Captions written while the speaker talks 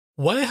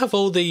Where have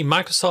all the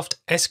Microsoft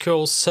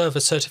SQL Server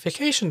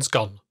certifications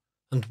gone?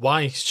 And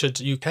why should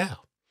you care?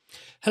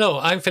 Hello,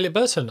 I'm Philip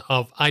Burton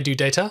of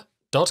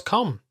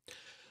idodata.com.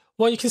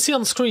 Well, you can see on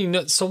the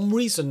screen some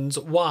reasons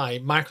why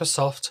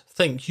Microsoft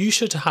think you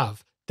should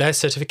have their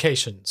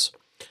certifications.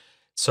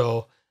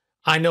 So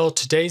I know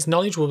today's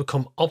knowledge will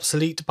become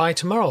obsolete by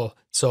tomorrow,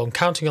 so I'm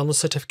counting on the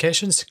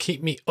certifications to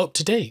keep me up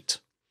to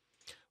date.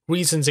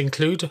 Reasons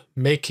include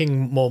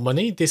making more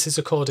money. This is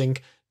according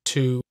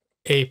to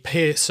a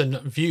Pearson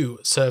VUE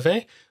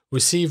survey.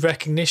 Receive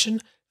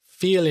recognition,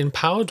 feel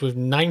empowered with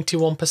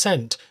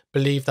 91%,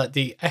 believe that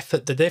the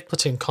effort that they've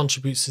put in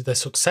contributes to their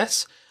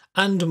success,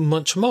 and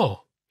much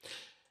more.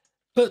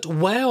 But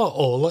where are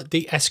all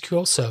the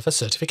SQL Server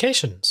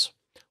certifications?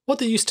 Well,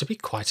 there used to be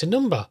quite a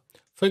number.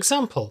 For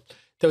example,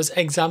 there was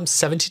exam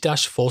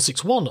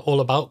 70-461 all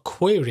about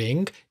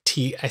querying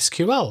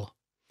t-sql.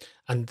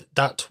 And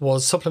that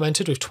was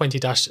supplemented with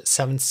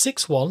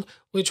 20-761,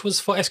 which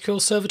was for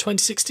SQL Server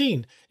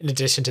 2016. In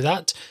addition to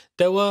that,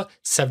 there were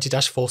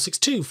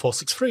 70-462,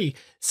 463,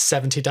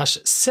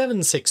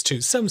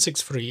 70-762,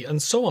 763,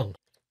 and so on.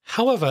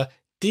 However,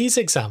 these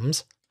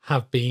exams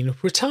have been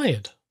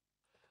retired.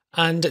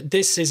 And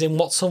this is in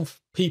what some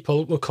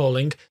people were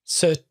calling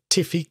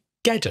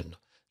certificageddon.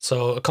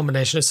 So a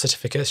combination of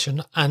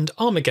certification and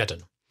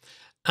Armageddon.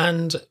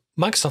 And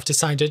Microsoft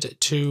decided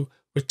to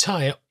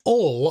retire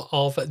all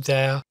of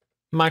their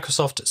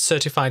Microsoft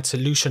Certified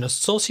Solution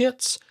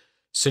Associates,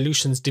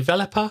 Solutions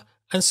Developer,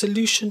 and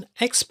Solution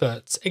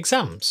Experts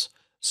exams.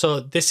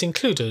 So this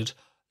included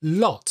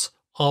lots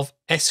of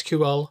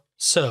SQL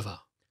Server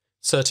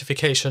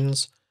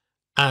certifications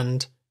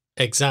and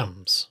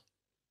exams.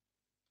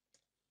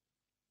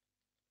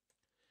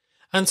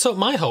 And so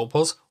my hope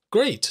was,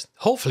 great,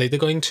 hopefully they're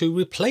going to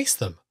replace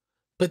them,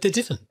 but they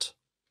didn't.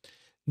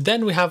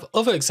 Then we have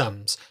other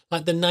exams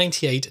like the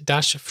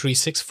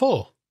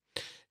 98-364.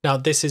 Now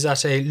this is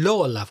at a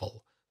lower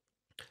level.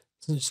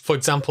 For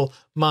example,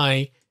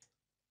 my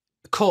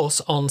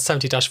course on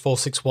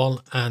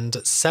 70-461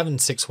 and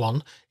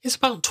 761 is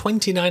about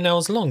 29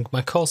 hours long.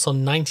 My course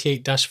on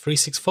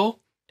 98-364,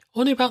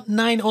 only about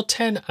 9 or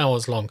 10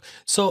 hours long.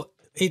 So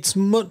it's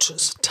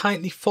much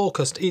tightly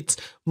focused, it's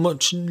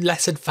much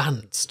less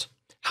advanced.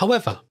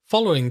 However,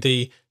 following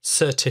the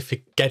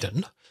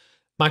certificageddon,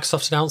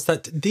 Microsoft announced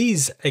that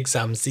these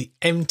exams, the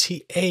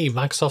MTA,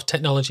 Microsoft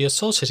Technology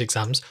Associate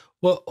exams,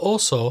 were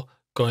also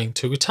going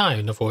to retire,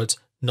 in other words,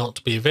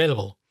 not be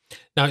available.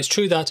 Now, it's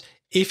true that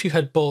if you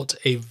had bought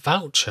a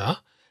voucher,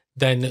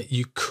 then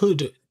you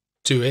could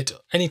do it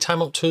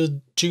anytime up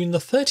to June the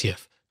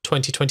 30th,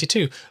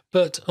 2022.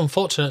 But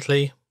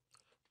unfortunately,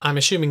 I'm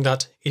assuming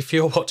that if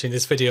you're watching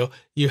this video,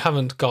 you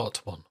haven't got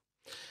one.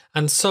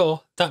 And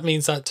so that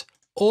means that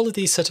all of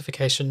these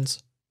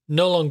certifications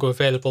no longer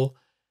available,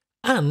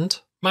 and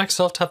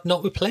Microsoft have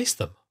not replaced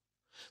them.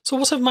 So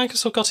what have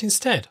Microsoft got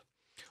instead?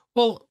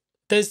 Well,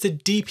 there's the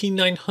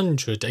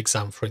DP900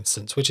 exam, for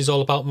instance, which is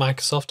all about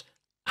Microsoft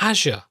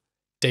Azure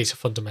data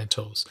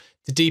fundamentals.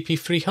 The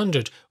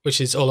DP300,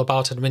 which is all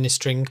about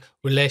administering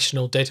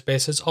relational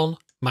databases on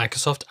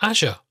Microsoft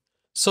Azure.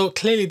 So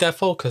clearly their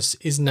focus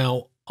is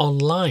now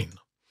online.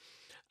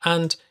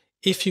 And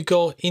if you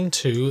go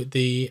into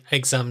the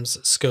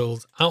exams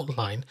skills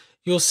outline,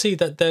 you'll see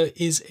that there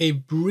is a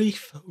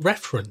brief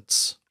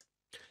reference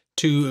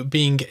to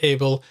being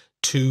able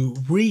to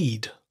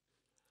read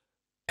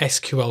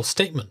SQL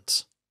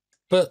statements.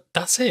 But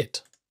that's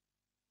it.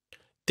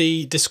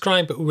 The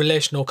describe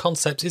relational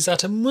concepts is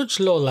at a much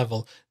lower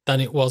level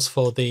than it was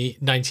for the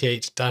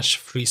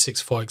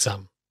 98-364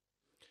 exam.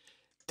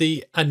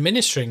 The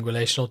administering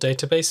relational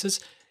databases,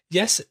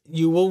 yes,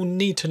 you will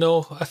need to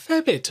know a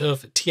fair bit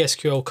of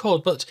t-sql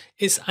code, but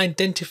it's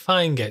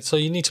identifying it. So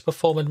you need to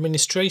perform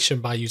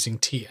administration by using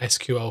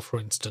t-sql, for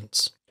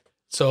instance.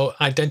 So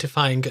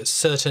identifying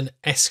certain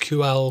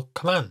SQL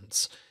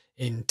commands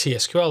in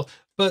t-sql.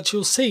 But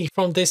you'll see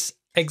from this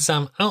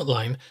exam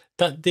outline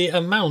that the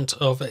amount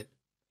of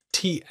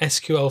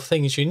t-sql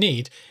things you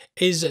need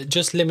is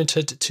just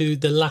limited to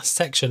the last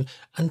section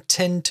and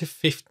 10 to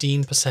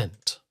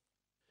 15%.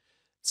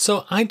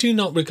 So I do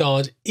not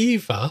regard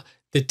either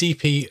the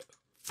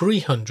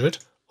DP300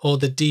 or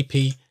the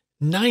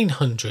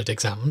DP900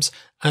 exams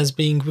as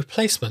being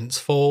replacements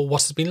for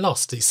what has been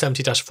lost, the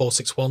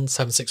 70-461,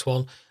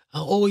 761,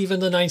 or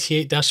even the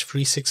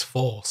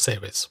 98-364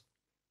 series.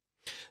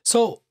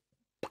 So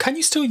can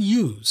you still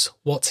use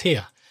what's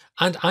here?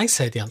 And I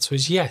say the answer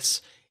is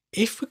yes.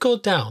 If we go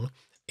down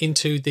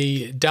into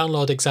the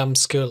download exam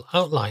skill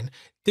outline,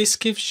 this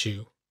gives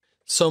you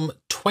some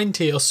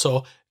 20 or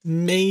so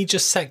major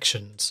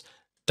sections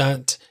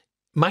that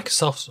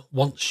Microsoft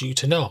wants you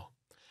to know.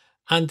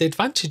 And the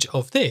advantage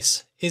of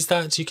this is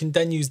that you can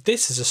then use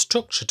this as a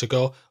structure to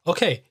go,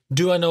 okay,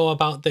 do I know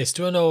about this?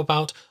 Do I know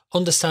about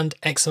understand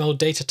XML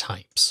data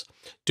types?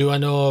 Do I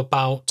know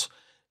about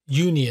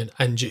union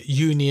and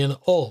union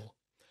all?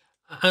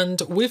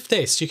 And with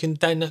this, you can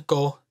then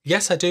go,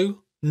 yes, I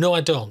do. No, I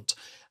don't.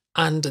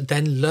 And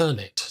then learn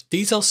it.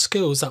 These are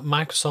skills that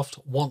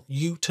Microsoft want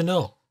you to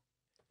know.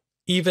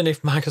 even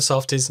if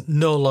Microsoft is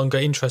no longer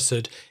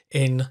interested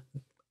in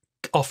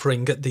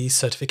offering these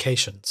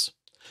certifications.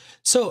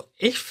 So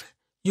if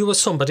you were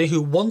somebody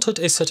who wanted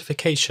a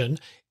certification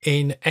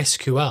in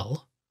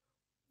SQL,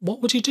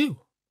 what would you do?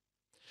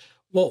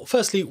 Well,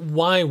 firstly,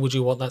 why would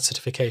you want that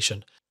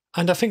certification?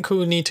 And I think we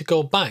will need to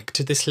go back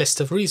to this list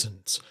of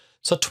reasons.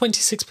 So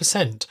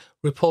 26%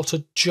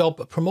 reported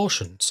job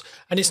promotions.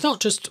 And it's not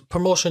just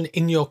promotion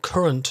in your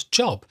current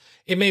job.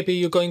 It may be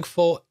you're going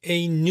for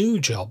a new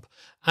job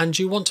and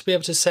you want to be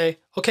able to say,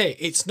 okay,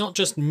 it's not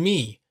just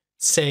me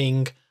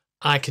saying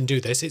I can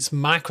do this, it's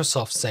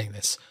Microsoft saying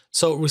this.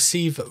 So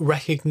receive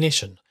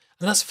recognition.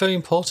 And that's very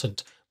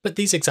important. But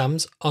these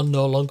exams are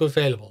no longer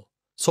available.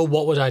 So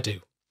what would I do?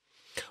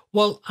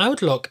 Well, I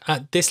would look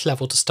at this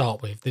level to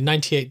start with, the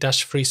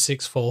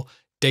 98-364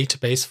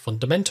 Database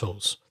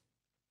Fundamentals.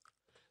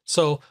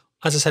 So,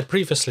 as I said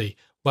previously,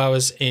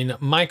 whereas in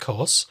my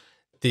course,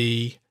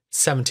 the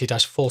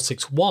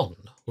 70-461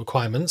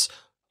 requirements,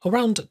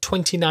 around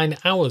 29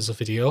 hours of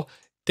video,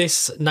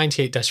 this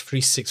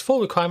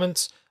 98-364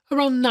 requirements,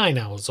 around 9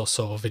 hours or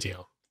so of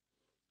video.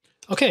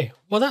 Okay,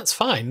 well that's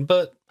fine,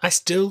 but I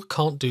still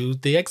can't do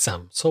the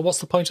exam, so what's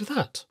the point of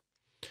that?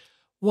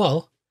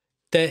 Well,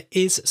 there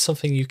is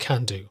something you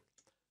can do.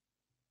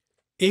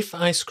 If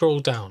I scroll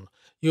down,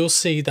 you'll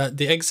see that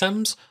the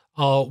exams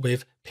are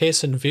with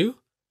Pearson VUE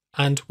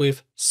and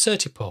with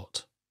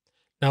Certiport.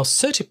 Now,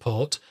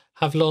 Certiport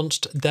have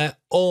launched their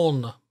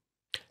own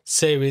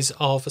series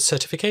of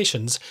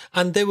certifications,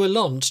 and they were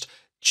launched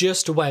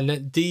just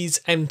when these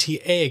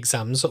MTA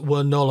exams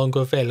were no longer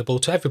available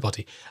to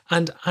everybody.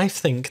 And I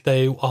think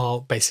they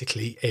are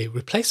basically a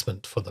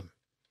replacement for them.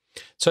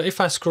 So if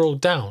I scroll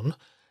down,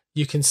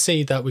 you can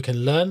see that we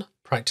can learn,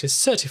 practice,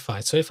 certify.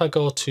 So if I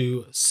go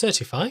to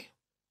certify,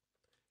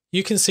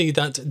 you can see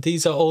that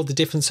these are all the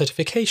different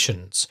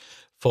certifications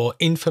for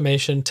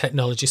information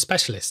technology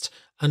specialist.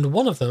 And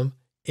one of them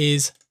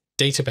is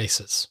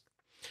databases.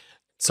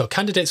 So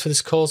candidates for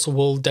this course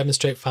will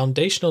demonstrate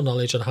foundational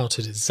knowledge on how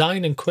to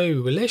design and query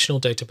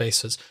relational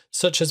databases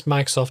such as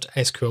Microsoft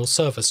SQL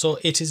Server. So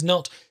it is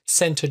not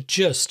centered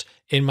just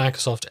in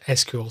Microsoft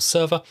SQL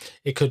Server.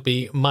 It could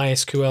be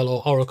MySQL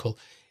or Oracle.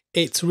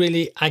 It's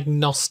really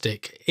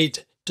agnostic.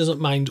 It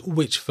doesn't mind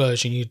which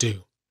version you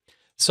do.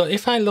 So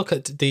if I look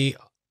at the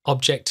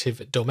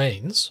objective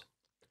domains,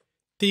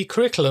 the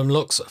curriculum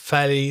looks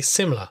fairly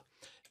similar.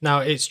 Now,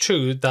 it's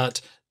true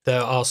that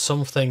there are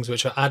some things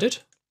which are added,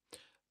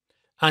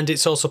 and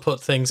it's also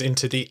put things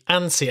into the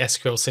ANSI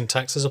SQL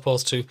syntax as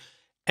opposed to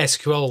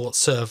SQL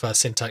Server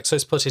syntax. So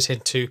it's put it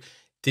into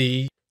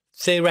the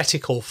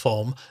theoretical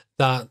form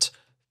that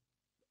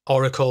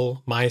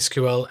Oracle,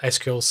 MySQL,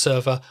 SQL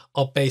Server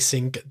are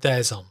basing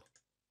theirs on.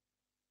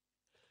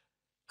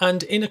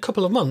 And in a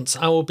couple of months,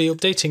 I will be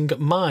updating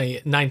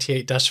my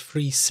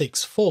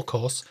 98-364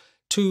 course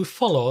to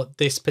follow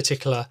this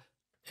particular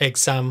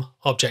exam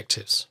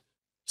objectives.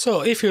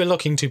 So if you're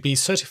looking to be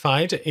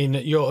certified in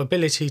your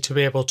ability to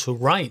be able to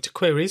write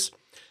queries,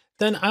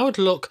 then I would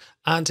look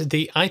at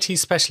the IT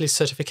Specialist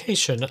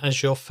certification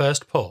as your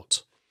first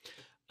port.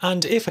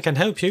 And if I can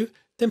help you,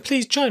 then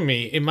please join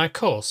me in my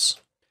course,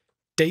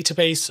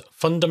 Database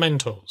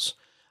Fundamentals.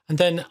 And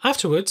then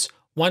afterwards,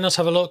 why not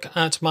have a look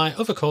at my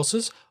other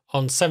courses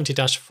on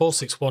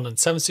 70-461 and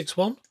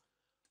 761,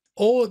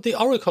 or the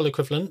Oracle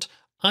equivalent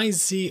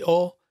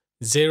IZO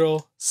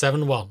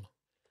 071.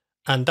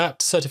 And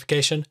that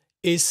certification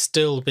is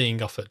still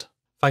being offered.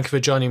 Thank you for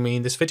joining me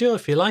in this video.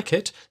 If you like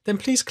it, then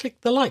please click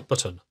the like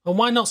button. And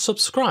why not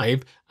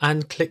subscribe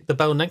and click the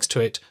bell next to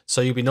it so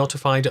you'll be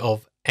notified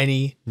of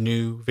any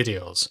new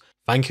videos.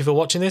 Thank you for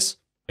watching this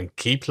and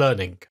keep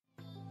learning.